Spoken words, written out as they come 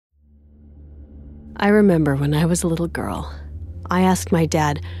I remember when I was a little girl, I asked my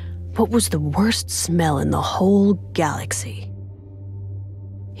dad what was the worst smell in the whole galaxy.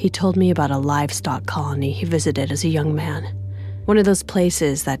 He told me about a livestock colony he visited as a young man. One of those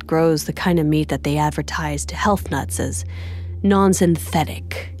places that grows the kind of meat that they advertise to health nuts as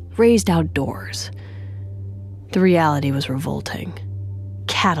non-synthetic, raised outdoors. The reality was revolting.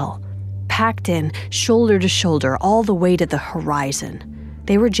 Cattle, packed in, shoulder to shoulder, all the way to the horizon.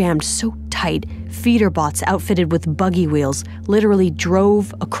 They were jammed so tight, feeder bots outfitted with buggy wheels literally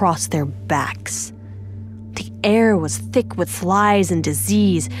drove across their backs. The air was thick with flies and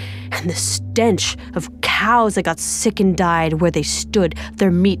disease, and the stench of cows that got sick and died where they stood,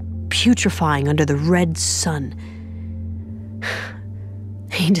 their meat putrefying under the red sun.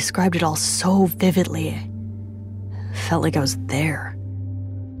 He described it all so vividly. It felt like I was there.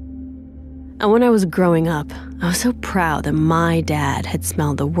 And when I was growing up, I was so proud that my dad had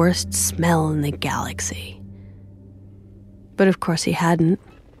smelled the worst smell in the galaxy. But of course he hadn't.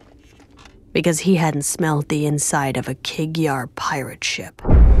 Because he hadn't smelled the inside of a Kigyar pirate ship.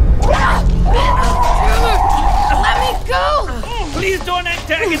 Let me go! Please don't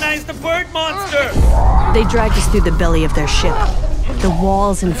antagonize the bird monster! They dragged us through the belly of their ship. The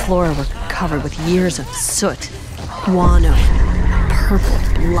walls and floor were covered with years of soot, guano, purple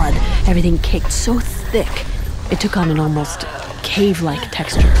blood, everything caked so thick, it took on an almost cave-like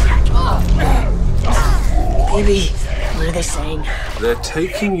texture. Baby, what are they saying? They're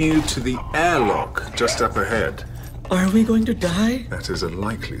taking you to the airlock just up ahead. Are we going to die? That is a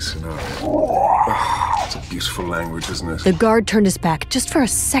likely scenario. Oh, it's a beautiful language, isn't it? The guard turned his back just for a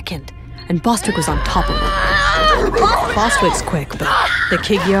second, and Bostwick was on top of him. Bostwick's quick, but the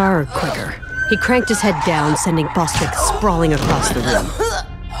Kigyar are quicker. He cranked his head down, sending Bostwick sprawling across the room.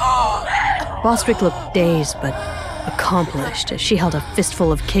 Bostwick looked dazed, but accomplished as she held a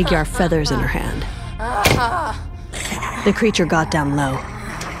fistful of Kigyar feathers in her hand. The creature got down low,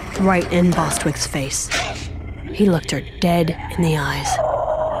 right in Bostwick's face. He looked her dead in the eyes.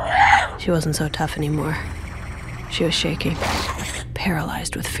 She wasn't so tough anymore. She was shaking,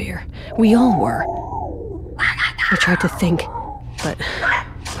 paralyzed with fear. We all were. I tried to think, but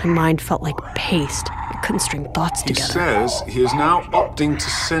my mind felt like paste. I couldn't string thoughts together. He says he is now opting to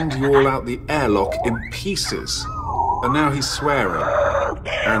send you all out the airlock in pieces. And now he's swearing.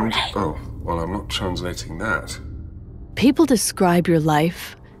 And, oh, well, I'm not translating that. People describe your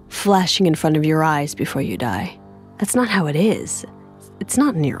life flashing in front of your eyes before you die. That's not how it is. It's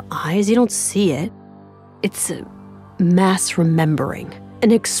not in your eyes. You don't see it. It's a mass remembering.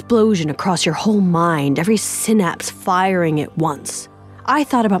 An explosion across your whole mind, every synapse firing at once. I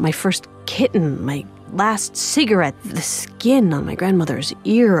thought about my first kitten, my last cigarette, the skin on my grandmother's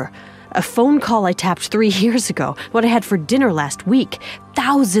ear, a phone call I tapped 3 years ago, what I had for dinner last week.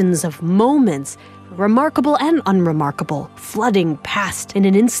 Thousands of moments, remarkable and unremarkable, flooding past in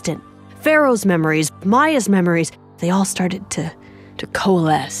an instant. Pharaoh's memories, Maya's memories, they all started to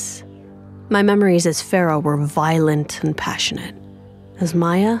coalesce. My memories as Pharaoh were violent and passionate. As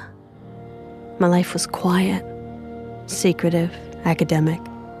Maya, my life was quiet, secretive, academic.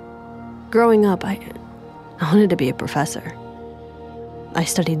 Growing up, I wanted to be a professor. I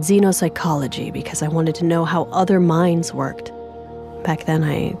studied xenopsychology because I wanted to know how other minds worked. Back then,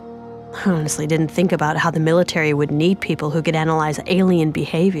 I honestly didn't think about how the military would need people who could analyze alien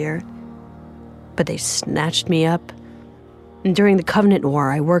behavior. But they snatched me up. And during the Covenant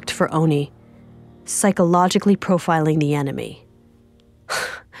War, I worked for Oni, psychologically profiling the enemy.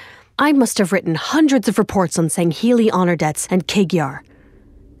 I must have written hundreds of reports on Sangheili honor debts and Kigyar.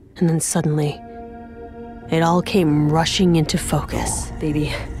 And then suddenly, it all came rushing into focus.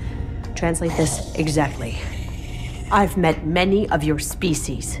 Baby, translate this exactly. I've met many of your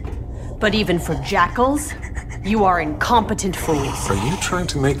species, but even for jackals, you are incompetent fools. Are you trying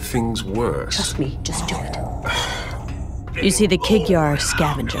to make things worse? Trust me, just do it. You see, the Kigyar are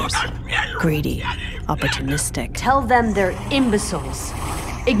scavengers. Greedy, opportunistic. Tell them they're imbeciles.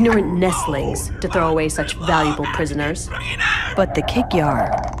 Ignorant nestlings to throw away such valuable prisoners. But the Kigyar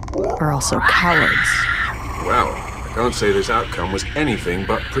are also cowards. Well, I can't say this outcome was anything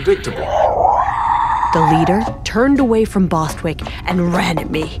but predictable. The leader turned away from Bostwick and ran at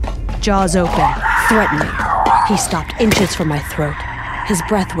me, jaws open, threatening. He stopped inches from my throat. His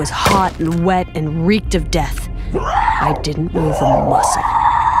breath was hot and wet and reeked of death. I didn't move a muscle.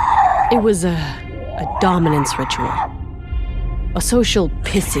 It was a dominance ritual. A social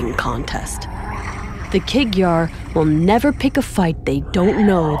pissing contest. The Kigyar will never pick a fight they don't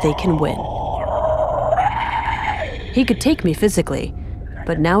know they can win. He could take me physically,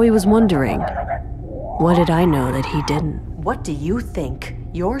 but now he was wondering, what did I know that he didn't? What do you think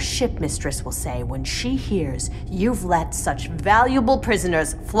Your shipmistress will say when she hears you've let such valuable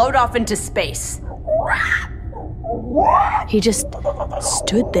prisoners float off into space. He just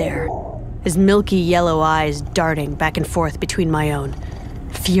stood there, his milky yellow eyes darting back and forth between my own,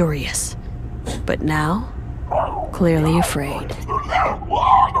 furious. But now, clearly afraid.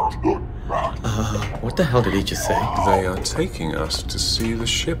 What the hell did he just say? They are taking us to see the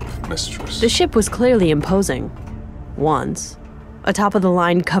ship, mistress. The ship was clearly imposing. Once. A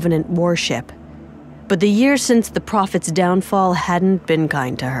top-of-the-line Covenant warship. But the years since the Prophet's downfall hadn't been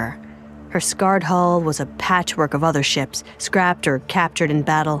kind to her. Her scarred hull was a patchwork of other ships, scrapped or captured in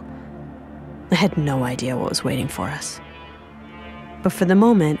battle. I had no idea what was waiting for us. But for the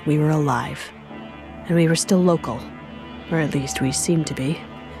moment, we were alive. And we were still local. Or at least we seemed to be.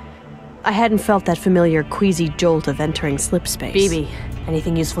 I hadn't felt that familiar queasy jolt of entering slipspace. BB,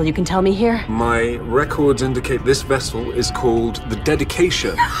 anything useful you can tell me here? My records indicate this vessel is called the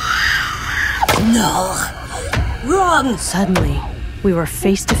Dedication. No. Wrong. Suddenly, we were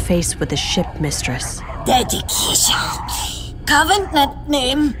face to face with the ship mistress. Dedication. Covenant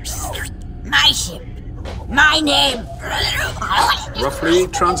name. My ship. My name. Roughly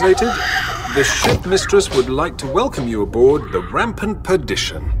translated, the ship mistress would like to welcome you aboard the Rampant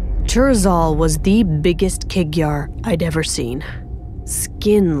Perdition. Turzal was the biggest Kigyar I'd ever seen.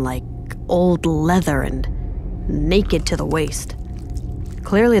 Skin like old leather and naked to the waist.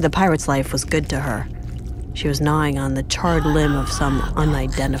 Clearly the pirate's life was good to her. She was gnawing on the charred limb of some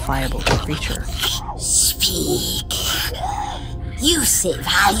unidentifiable creature. Speak. You say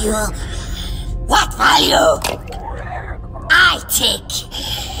value. What value? I take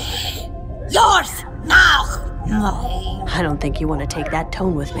yours now. No. I don't think you want to take that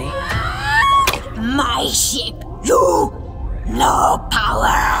tone with me. My ship. You. No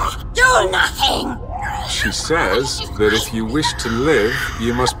power. Do nothing. She says that if you wish to live,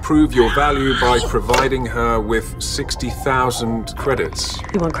 you must prove your value by providing her with 60,000 credits.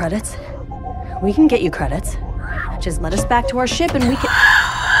 You want credits? We can get you credits. Just let us back to our ship and we can...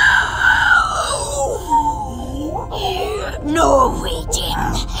 No waiting.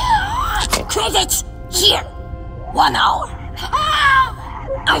 Credits here. 1 hour.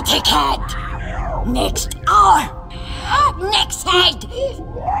 I take head. Next hour. Next head.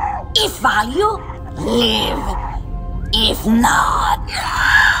 If value, live. If not...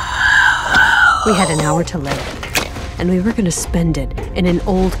 We had an hour to live, and we were going to spend it in an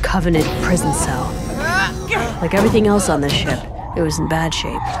old Covenant prison cell. Like everything else on this ship, it was in bad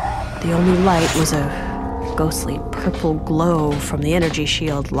shape. The only light was a ghostly purple glow from the energy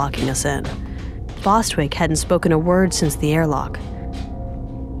shield locking us in. Bostwick hadn't spoken a word since the airlock.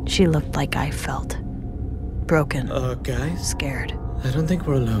 She looked like I felt. Broken. Guys? Scared. I don't think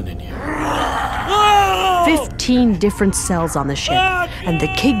we're alone in here. 15 different cells on the ship, and the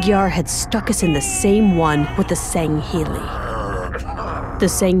Kigyar had stuck us in the same one with the Sangheili. The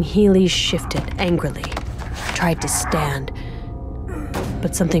Sangheili shifted angrily, tried to stand,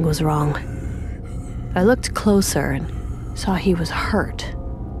 but something was wrong. I looked closer and saw he was hurt.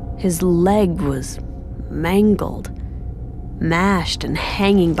 His leg was mangled, mashed and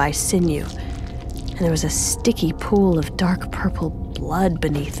hanging by sinew, and there was a sticky pool of dark purple blood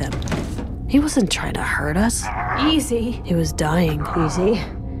beneath him. He wasn't trying to hurt us. Easy. He was dying. Easy.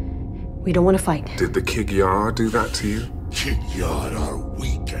 We don't want to fight. Did the Kigyar do that to you? Kigyar are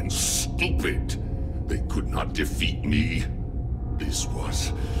weak and stupid. They could not defeat me. This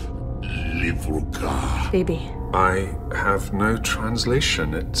was Livruka. Baby. I have no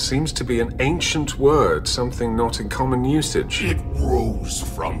translation. It seems to be an ancient word, something not in common usage. It rose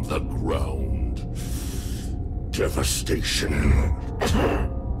from the ground. Devastation.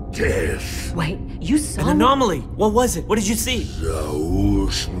 Death. Wait, you saw An anomaly. What was it? What did you see?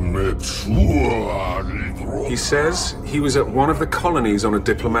 He says he was at one of the colonies on a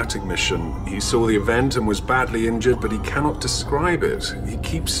diplomatic mission. He saw the event and was badly injured, but he cannot describe it. He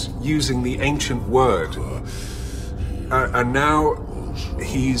keeps using the ancient word. And now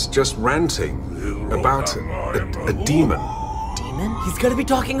he's just ranting about a demon. Demon? He's gotta be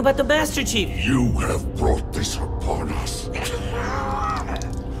talking about the Master Chief. You have brought this upon us.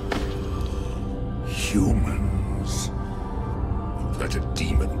 Humans. Let a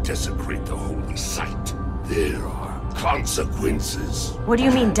demon desecrate the holy site. There are consequences. What do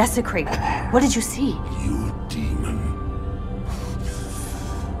you mean, desecrate? What did you see? You demon.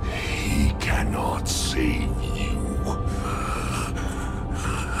 He cannot save you.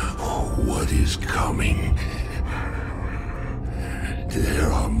 What is coming?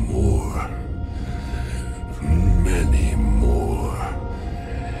 There are more. Many more.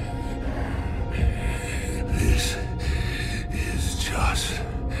 This is just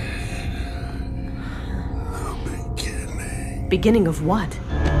Beginning of what?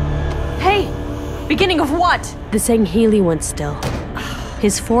 Hey! Beginning of what? The Sangheili went still.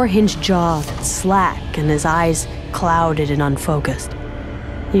 His four-hinged jaw slack and his eyes clouded and unfocused.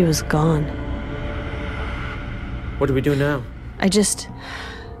 He was gone. What do we do now? I just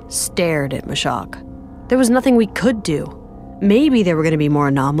stared at Mashak. There was nothing we could do. Maybe there were going to be more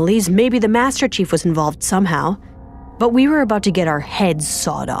anomalies, maybe the Master Chief was involved somehow, but we were about to get our heads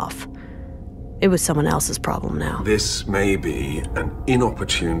sawed off. It was someone else's problem now. This may be an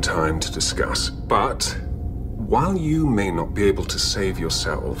inopportune time to discuss, but while you may not be able to save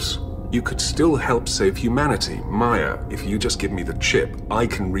yourselves, you could still help save humanity. Maya, if you just give me the chip, I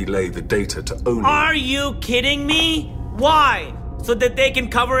can relay the data to Oni. Are you kidding me? Why? So that they can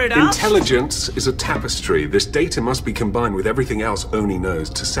cover it up? Intelligence is a tapestry. This data must be combined with everything else Oni knows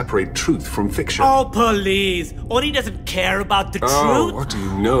to separate truth from fiction. Oh, please. Oni doesn't care about the truth. What do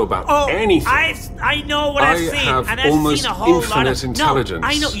you know about anything? I know what I've seen. have and I've almost seen a whole lot infinite of intelligence. No,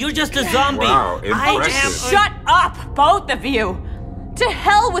 I know, you're just a zombie. Wow, I impressive. am Shut up, both of you! To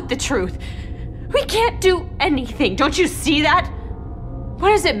hell with the truth. We can't do anything. Don't you see that? What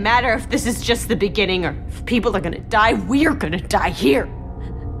does it matter if this is just the beginning or if people are gonna die? We're gonna die here.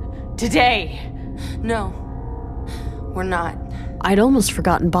 Today. No, we're not. I'd almost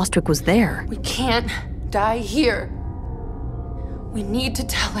forgotten Bostwick was there. We can't die here. We need to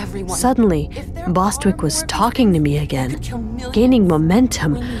tell everyone. Suddenly, Bostwick was talking to me again, gaining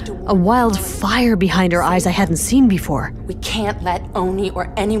momentum, a wild fire behind her eyes I hadn't seen before. We can't let Oni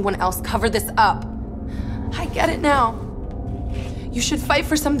or anyone else cover this up. I get it now. You should fight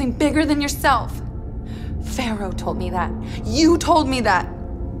for something bigger than yourself. Pharaoh told me that. You told me that.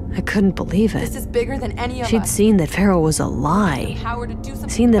 I couldn't believe it. This is bigger than any of She'd us. seen that Pharaoh was a lie, Power to do something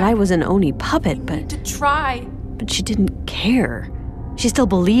seen that I better. was an Oni puppet, We but need to try. she didn't care. She still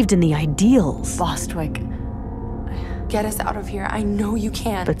believed in the ideals. Bostwick. Get us out of here. I know you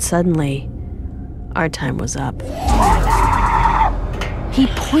can. But suddenly, our time was up. He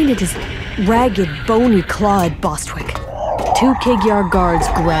pointed his ragged, bony claw at Bostwick. Two Kig-Yar guards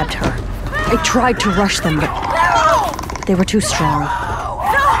grabbed her. I tried to rush them, but they were too strong.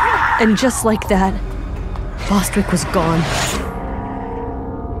 And just like that, Bostwick was gone.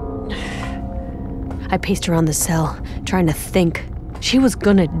 I paced around the cell, trying to think. She was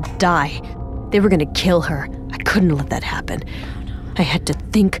gonna die. They were gonna kill her. I couldn't let that happen. I had to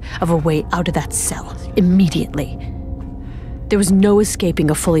think of a way out of that cell, immediately. There was no escaping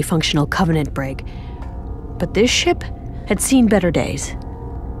a fully functional Covenant brig. But this ship had seen better days.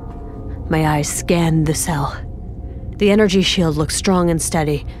 My eyes scanned the cell. The energy shield looked strong and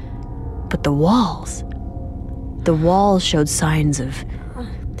steady. But the walls showed signs of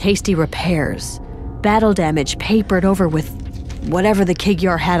hasty repairs, battle damage papered over with whatever the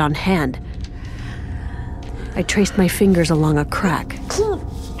Kig-Yar had on hand. I traced my fingers along a crack.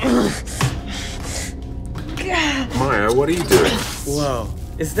 Maya, what are you doing? Whoa.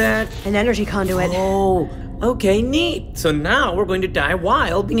 Is that... An energy conduit. Oh, okay, neat. So now we're going to die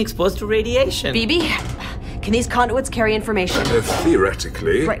while being exposed to radiation. BB, can these conduits carry information?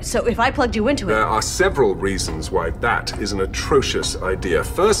 Theoretically. Right, so if I plugged you into it... There are several reasons why that is an atrocious idea.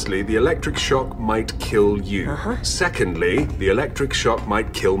 Firstly, the electric shock might kill you. Secondly, the electric shock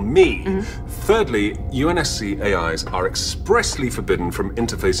might kill me. Thirdly, UNSC AIs are expressly forbidden from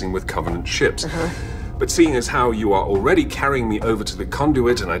interfacing with Covenant ships. But seeing as how you are already carrying me over to the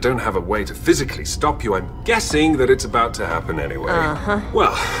conduit and I don't have a way to physically stop you, I'm guessing that it's about to happen anyway.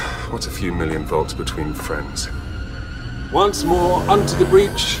 Well, what's a few million volts between friends? Once more, onto the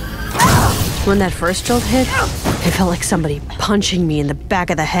breach. When that first jolt hit, it felt like somebody punching me in the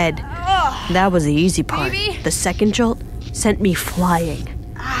back of the head. That was the easy part. The second jolt sent me flying.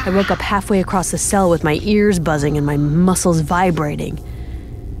 I woke up halfway across the cell with my ears buzzing and my muscles vibrating.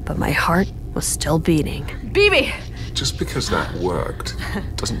 But my heart was still beating. BB! Just because that worked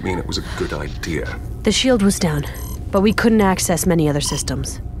doesn't mean it was a good idea. The shield was down, but we couldn't access many other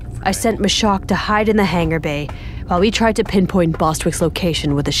systems. I sent Mashak to hide in the hangar bay while we tried to pinpoint Bostwick's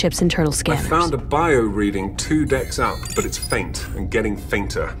location with the ship's internal I scanners. found a bio reading 2 decks up, but it's faint and getting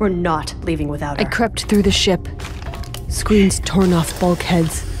fainter. We're not leaving without her. I crept through the ship. Screens torn off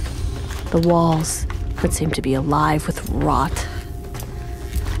bulkheads. The walls would seem to be alive with rot.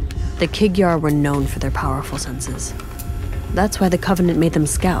 The Kig-Yar were known for their powerful senses. That's why the Covenant made them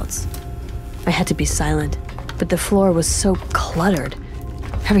scouts. I had to be silent, but the floor was so cluttered.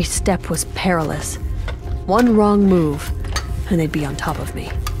 Every step was perilous. One wrong move, and they'd be on top of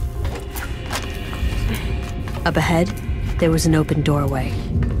me. Up ahead, there was an open doorway.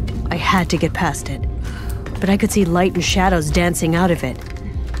 I had to get past it, but I could see light and shadows dancing out of it.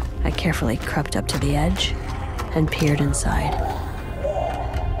 I carefully crept up to the edge and peered inside.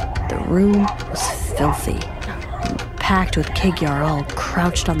 The room was filthy, packed with Kigyar all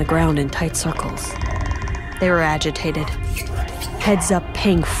crouched on the ground in tight circles. They were agitated, heads up,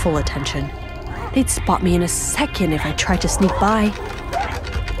 paying full attention. They'd spot me in a second if I tried to sneak by.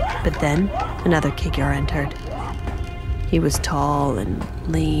 But then, another Kigyar entered. He was tall and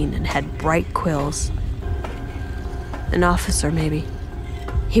lean and had bright quills. An officer, maybe.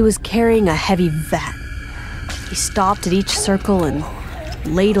 He was carrying a heavy vat. He stopped at each circle and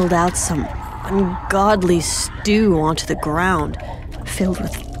ladled out some ungodly stew onto the ground, filled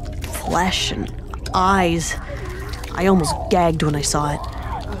with flesh and eyes. I almost gagged when I saw it.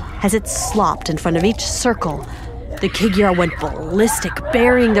 As it slopped in front of each circle, the Kigyar went ballistic,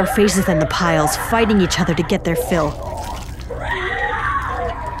 burying their faces in the piles, fighting each other to get their fill.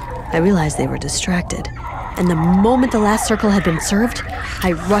 I realized they were distracted, and the moment the last circle had been served,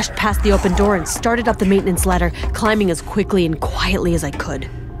 I rushed past the open door and started up the maintenance ladder, climbing as quickly and quietly as I could.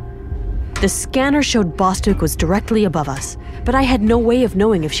 The scanner showed Bostwick was directly above us, but I had no way of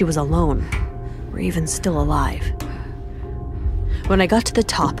knowing if she was alone, or even still alive. When I got to the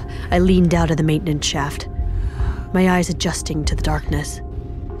top, I leaned out of the maintenance shaft, my eyes adjusting to the darkness.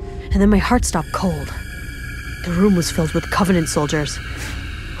 And then my heart stopped cold. The room was filled with Covenant soldiers.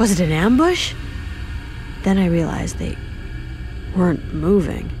 Was it an ambush? Then I realized they weren't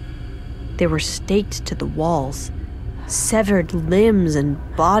moving. They were staked to the walls, severed limbs and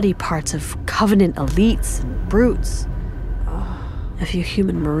body parts of Covenant elites and brutes. A few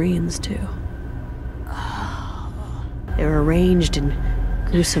human Marines, too. They were arranged in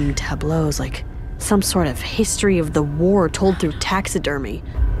gruesome tableaus like some sort of history of the war told through taxidermy.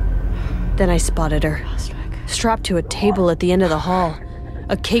 Then I spotted her, strapped to a table at the end of the hall,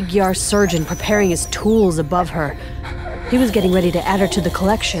 a Kigyar surgeon preparing his tools above her. He was getting ready to add her to the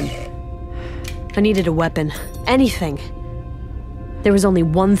collection. I needed a weapon, anything. There was only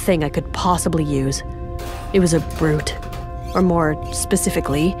one thing I could possibly use. It was a brute, or more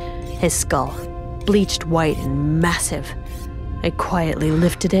specifically, his skull, bleached white and massive. I quietly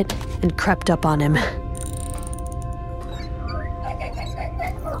lifted it and crept up on him. The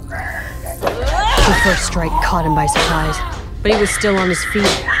first strike caught him by surprise, but he was still on his feet.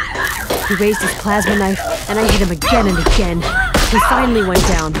 He raised his plasma knife, and I hit him again and again. He finally went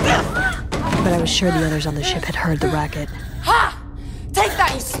down, but I was sure the others on the ship had heard the racket. Ha! Take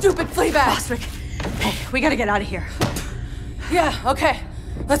that, you stupid flea bag! Bostwick, hey, we gotta get out of here. Yeah, okay.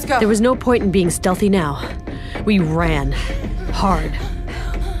 Let's go. There was no point in being stealthy now. We ran. Hard.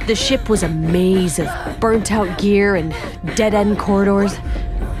 The ship was a maze of burnt-out gear and dead-end corridors,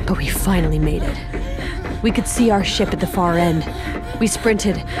 but we finally made it. We could see our ship at the far end. We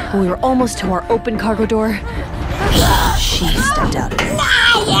sprinted, and we were almost to our open cargo door. She stepped out of it.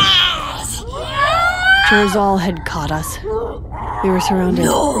 Jerzal had caught us. We were surrounded.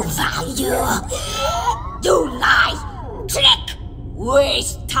 No value. You lie. Trick.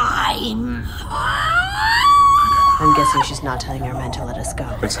 Waste time. I'm guessing she's not telling our men to let us go.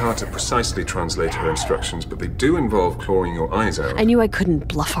 It's hard to precisely translate her instructions, but they do involve clawing your eyes out. I knew I couldn't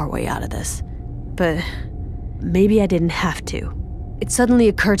bluff our way out of this, but maybe I didn't have to. It suddenly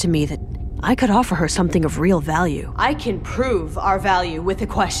occurred to me that I could offer her something of real value. I can prove our value with a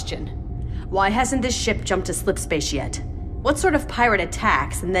question. Why hasn't this ship jumped to slip space yet? What sort of pirate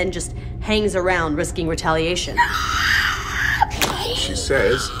attacks and then just hangs around risking retaliation? She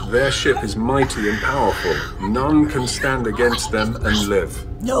says their ship is mighty and powerful. None can stand against them and live.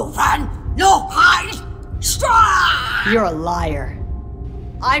 No run. No hide. Strike. You're a liar.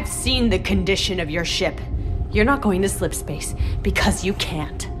 I've seen the condition of your ship. You're not going to slip space because you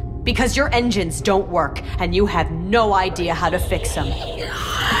can't. Because your engines don't work and you have no idea how to fix them.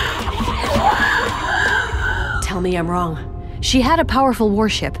 Tell me I'm wrong. She had a powerful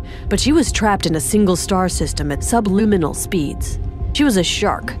warship, but she was trapped in a single star system at subluminal speeds. She was a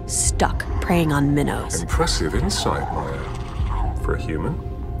shark, stuck, preying on minnows. Impressive insight, Maya. For a human.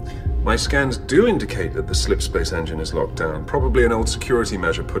 My scans do indicate that the slip space engine is locked down. Probably an old security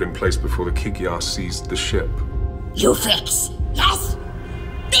measure put in place before the Kigyar seized the ship. You fix. Yes.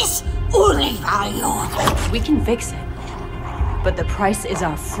 This only value. We can fix it. But the price is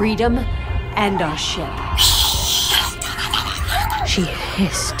our freedom and our ship. She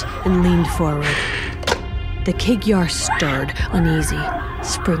hissed and leaned forward. The Kigyar stirred, uneasy,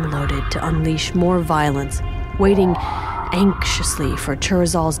 spring-loaded to unleash more violence, waiting anxiously for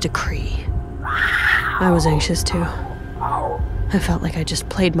Jerzal's decree. I was anxious too. I felt like I just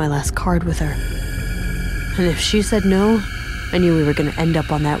played my last card with her. And if she said no, I knew we were going to end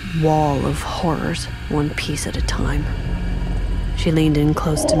up on that wall of horrors, one piece at a time. She leaned in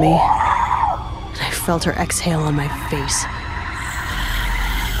close to me, and I felt her exhale on my face.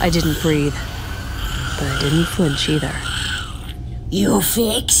 I didn't breathe, but I didn't flinch either. You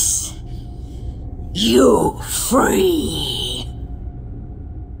fix. You free.